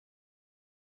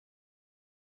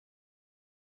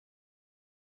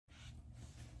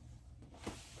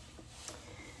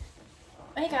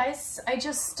Hey guys, I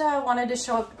just wanted to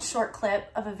show a short clip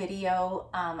of a video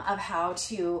of how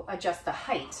to adjust the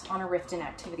height on a Rifton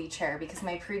Activity Chair, because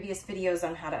my previous videos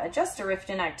on how to adjust a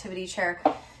Rifton Activity Chair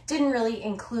didn't really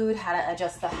include how to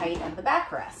adjust the height of the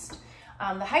backrest.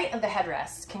 The height of the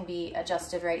headrest can be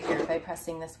adjusted right here by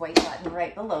pressing this white button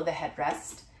right below the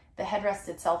headrest. The headrest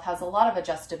itself has a lot of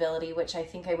adjustability, which I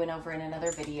think I went over in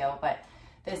another video, but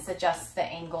this adjusts the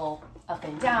angle up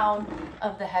and down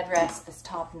of the headrest, this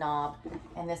top knob,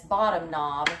 and this bottom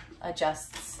knob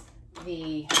adjusts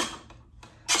the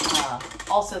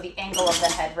also the angle of the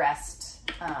headrest,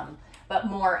 but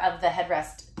more of the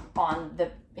headrest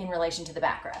in relation to the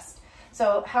backrest.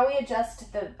 So how we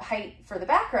adjust the height for the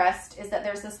backrest is that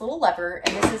there's this little lever,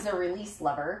 and this is a release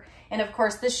lever. And of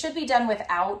course, this should be done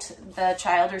without the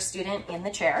child or student in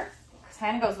the chair. It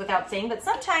kind of goes without saying, but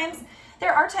sometimes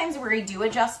there are times where I do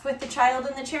adjust with the child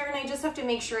in the chair, and I just have to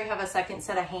make sure I have a second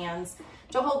set of hands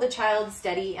to hold the child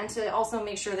steady and to also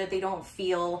make sure that they don't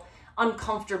feel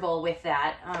uncomfortable with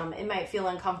that. It might feel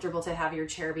uncomfortable to have your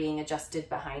chair being adjusted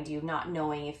behind you, not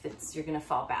knowing if you're gonna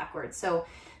fall backwards. So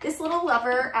this little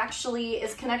lever actually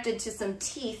is connected to some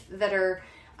teeth that are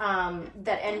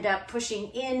that end up pushing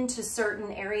into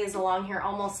certain areas along here,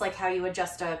 almost like how you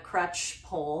adjust a crutch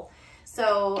pole.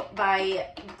 So by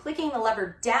clicking the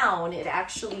lever down, it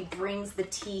actually brings the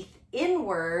teeth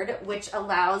inward, which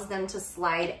allows them to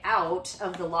slide out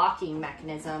of the locking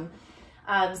mechanism.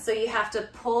 So you have to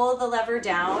pull the lever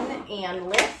down and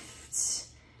lift.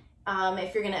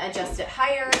 If you're gonna adjust it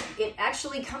higher, it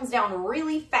actually comes down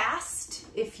really fast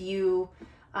if you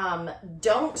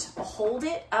don't hold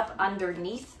it up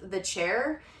underneath the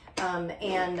chair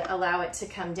and allow it to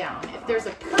come down. If there's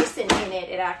a person in it,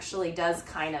 it actually does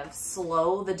kind of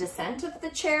slow the descent of the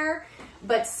chair,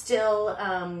 but still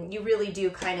you really do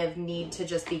kind of need to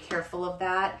just be careful of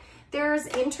that. There's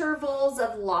intervals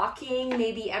of locking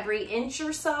maybe every inch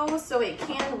or so, so it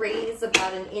can raise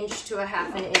about an inch to a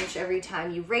half an inch every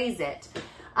time you raise it.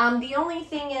 The only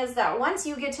thing is that once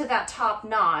you get to that top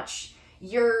notch,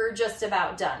 you're just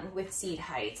about done with seat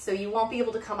height. So you won't be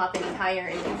able to come up any higher.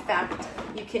 And in fact,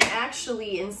 you can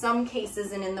actually, in some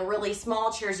cases, and in the really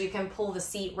small chairs, you can pull the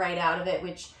seat right out of it,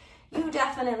 which you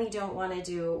definitely don't want to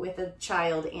do with a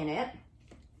child in it.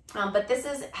 But this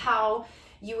is how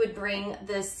you would bring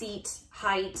the seat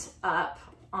height up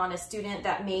on a student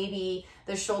that maybe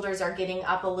the shoulders are getting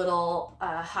up a little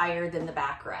higher than the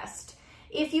backrest.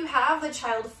 If you have the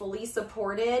child fully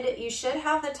supported, you should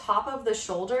have the top of the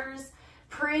shoulders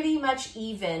pretty much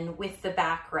even with the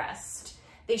backrest.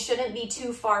 They shouldn't be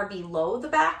too far below the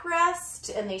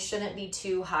backrest, and they shouldn't be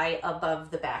too high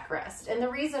above the backrest. And the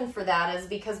reason for that is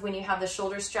because when you have the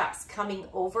shoulder straps coming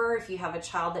over, if you have a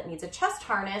child that needs a chest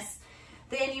harness,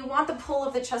 then you want the pull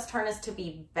of the chest harness to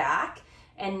be back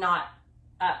and not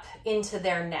up into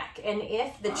their neck. And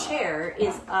if the chair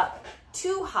is up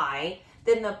too high,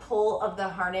 then the pull of the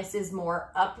harness is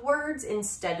more upwards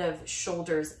instead of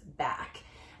shoulders back.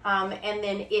 And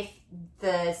then if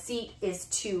the seat is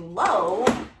too low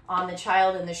on the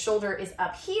child and the shoulder is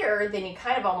up here, then you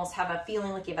kind of almost have a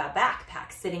feeling like you have a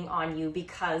backpack sitting on you,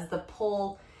 because the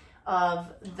pull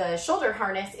of the shoulder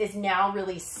harness is now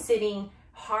really sitting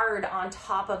hard on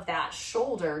top of that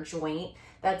shoulder joint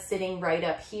that's sitting right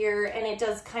up here, and it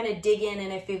does kind of dig in,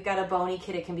 and if you've got a bony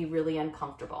kid, it can be really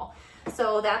uncomfortable.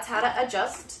 So that's how to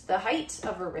adjust the height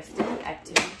of a Rifton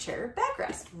Activity Chair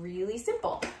backrest. Really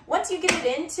simple. Once you get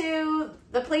it into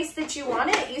the place that you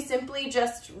want it, you simply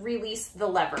just release the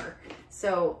lever.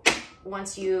 So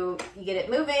once you get it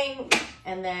moving,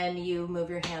 and then you move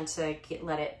your hand to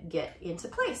let it get into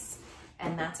place.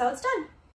 And that's how it's done.